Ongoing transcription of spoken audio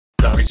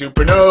Movie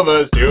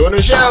Supernova's doing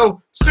a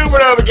show.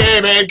 Supernova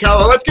Game and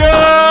Color. Let's go!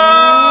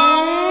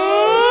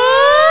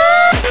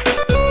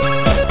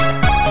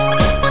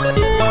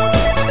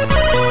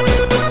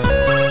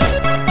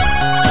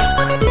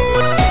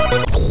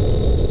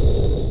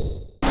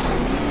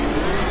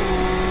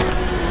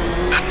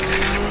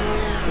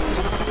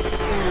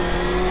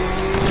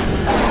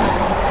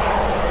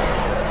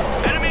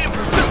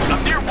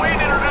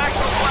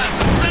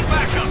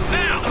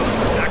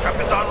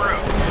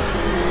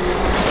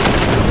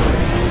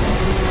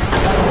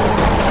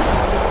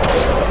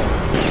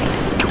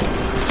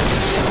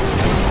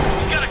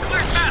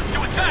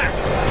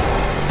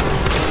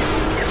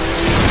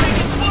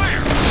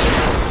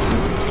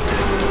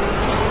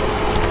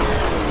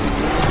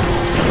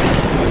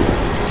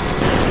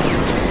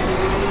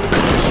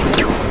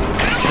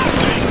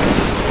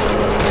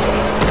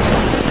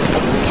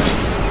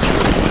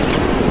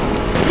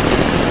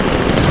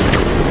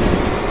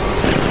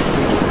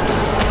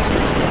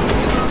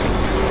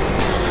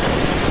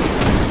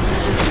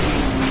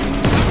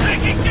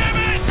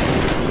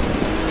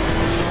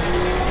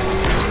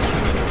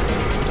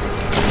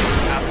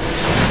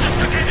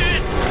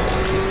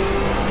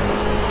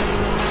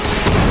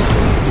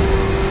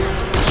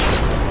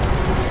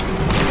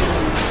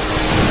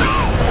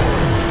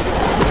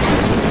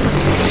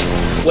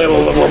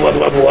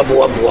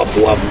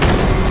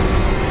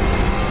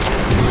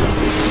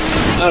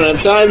 I don't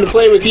have time to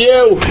play with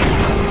you.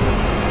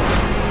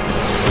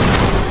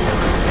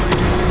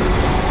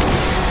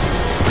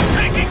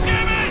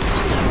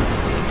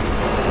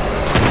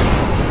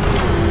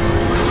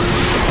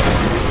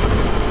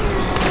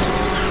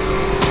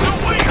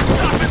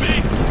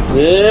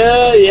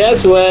 Yeah,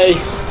 yes way.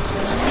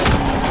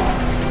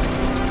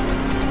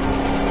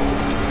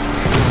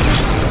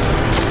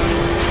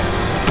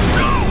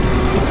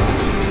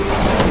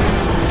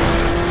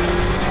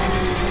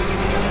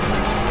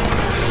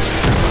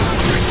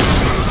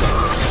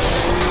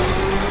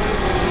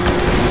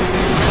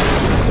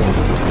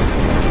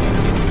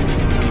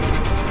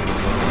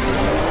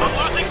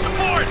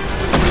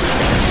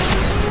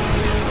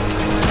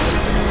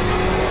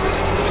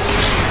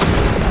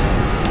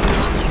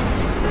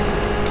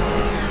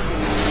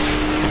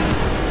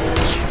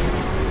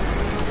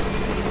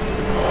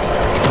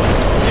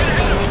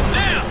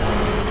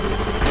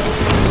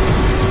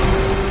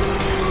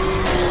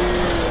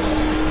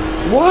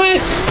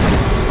 What?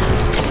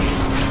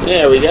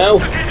 There we go.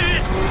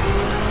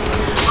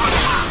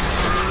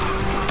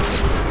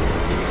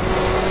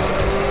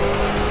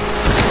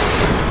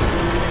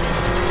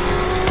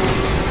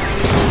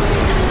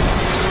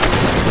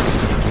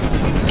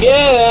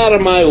 Get out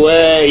of my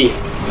way.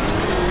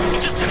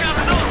 Just took out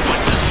another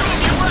one. Just two of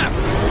you left.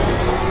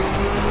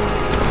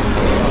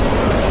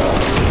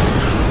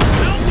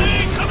 Help me,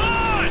 come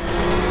on!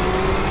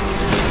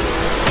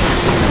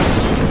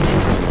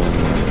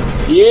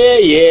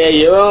 Yeah,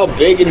 you're all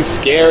big and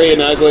scary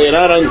and ugly, and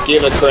I don't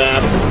give a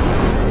crap.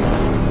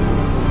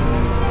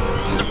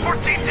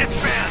 Support team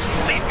dispatch.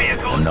 Lead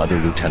vehicle. Another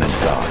lieutenant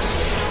gone.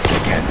 There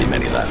can't be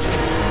many left.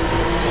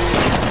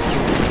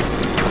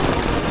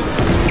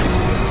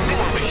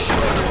 Anyone was sure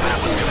the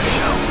bat was gonna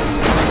show.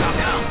 How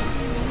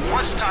come?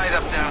 One's tied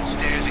up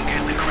downstairs and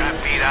getting the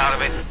crap beat out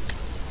of it.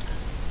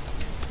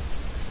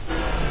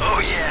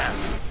 Oh yeah.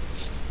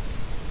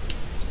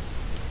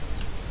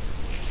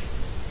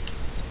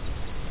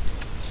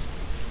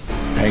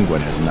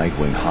 Penguin has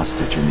Nightwing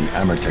hostage in the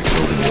Amertech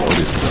building in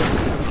Otisburg.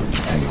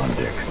 Hang on,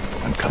 Dick.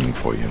 I'm coming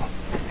for you.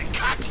 The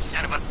cocky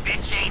son of a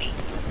bitch, ain't he?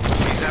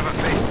 He's never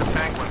faced the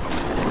Penguin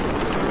before.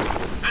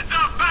 Heads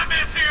up,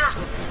 Batman's here!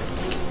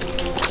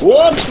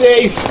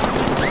 Whoopsies!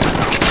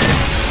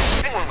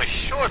 Anyone was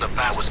sure the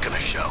bat was gonna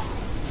show.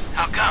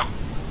 How come?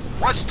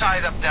 One's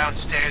tied up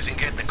downstairs and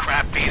getting the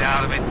crap beat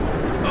out of it.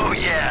 Oh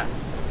yeah,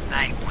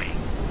 Nightwing.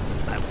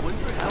 I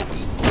wonder how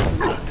he...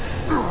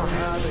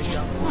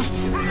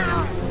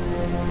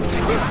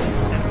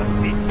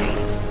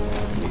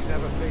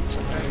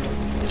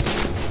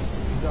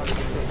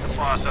 The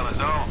boss on his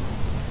own.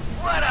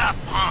 What a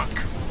punk!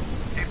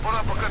 He put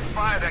up a good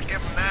fight, I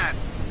give him that.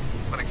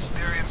 But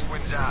experience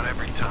wins out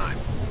every time.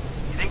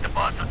 You think the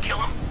boss will kill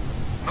him?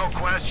 No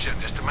question,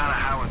 just a matter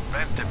how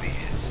inventive he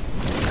is.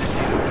 I see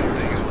him do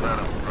things without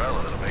an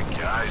umbrella that'll make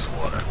your eyes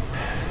water.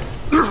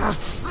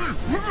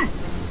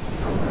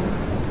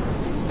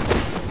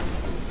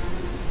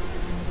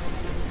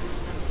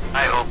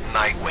 I hope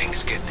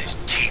Nightwing's getting his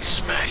teeth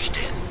smashed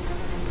in.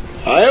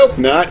 I hope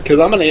not, because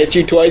I'm going to hit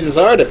you twice as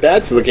hard if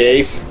that's the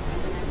case.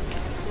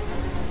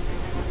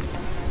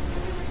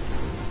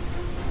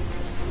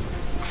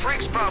 The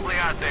freak's probably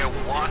out there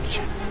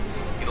watching.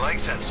 He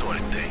likes that sort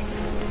of thing.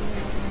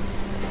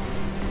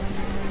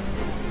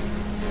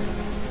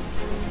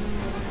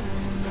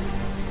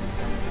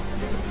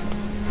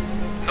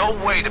 No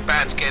way the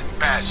bat's getting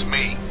past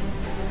me.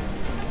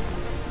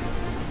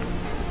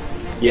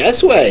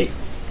 Yes way.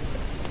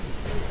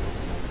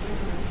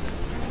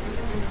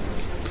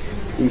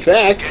 In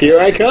fact, here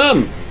I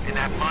come. And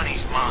that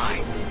money's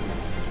mine.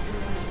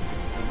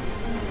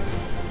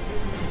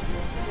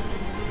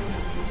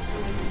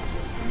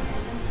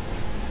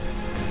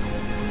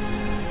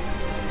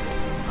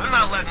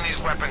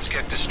 these weapons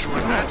get destroyed,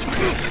 that's for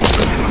sure.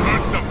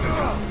 Hurt something.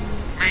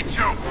 Me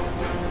too.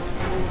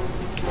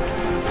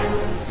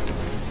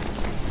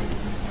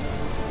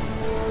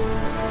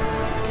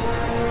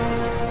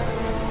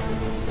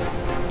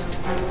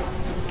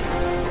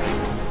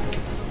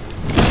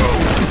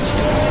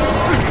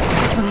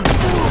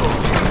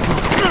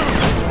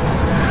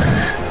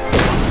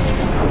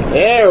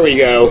 There we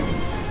go.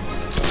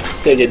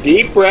 Take a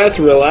deep breath,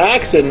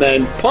 relax, and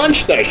then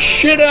punch the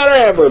shit out of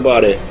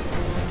everybody.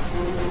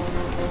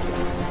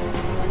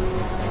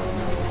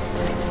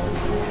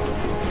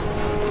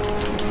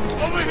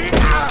 Over here!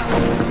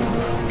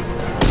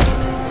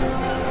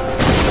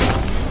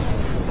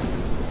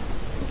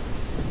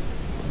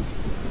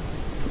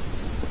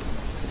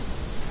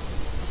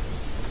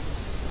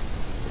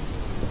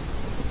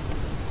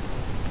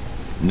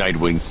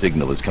 Nightwing's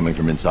signal is coming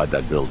from inside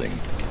that building.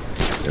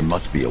 There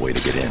must be a way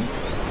to get in.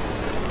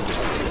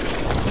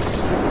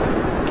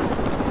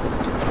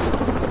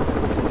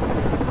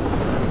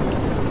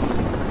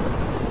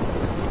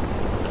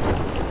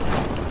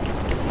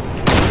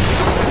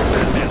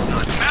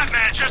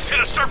 Batman just hit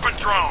a serpent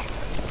drone!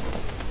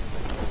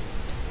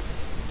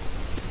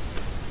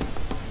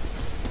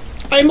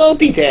 I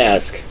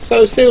multitask,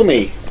 so sue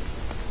me.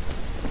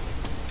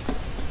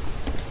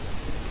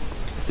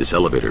 This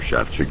elevator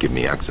shaft should give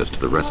me access to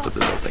the rest of the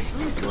building.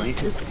 You're going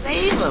to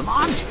save him,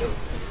 aren't you?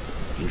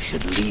 You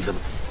should leave him.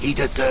 He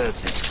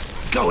deserves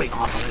it. Going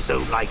off on his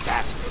own like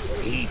that.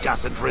 He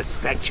doesn't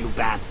respect you,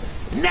 Bats.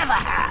 Never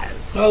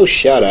has. Oh,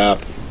 shut up.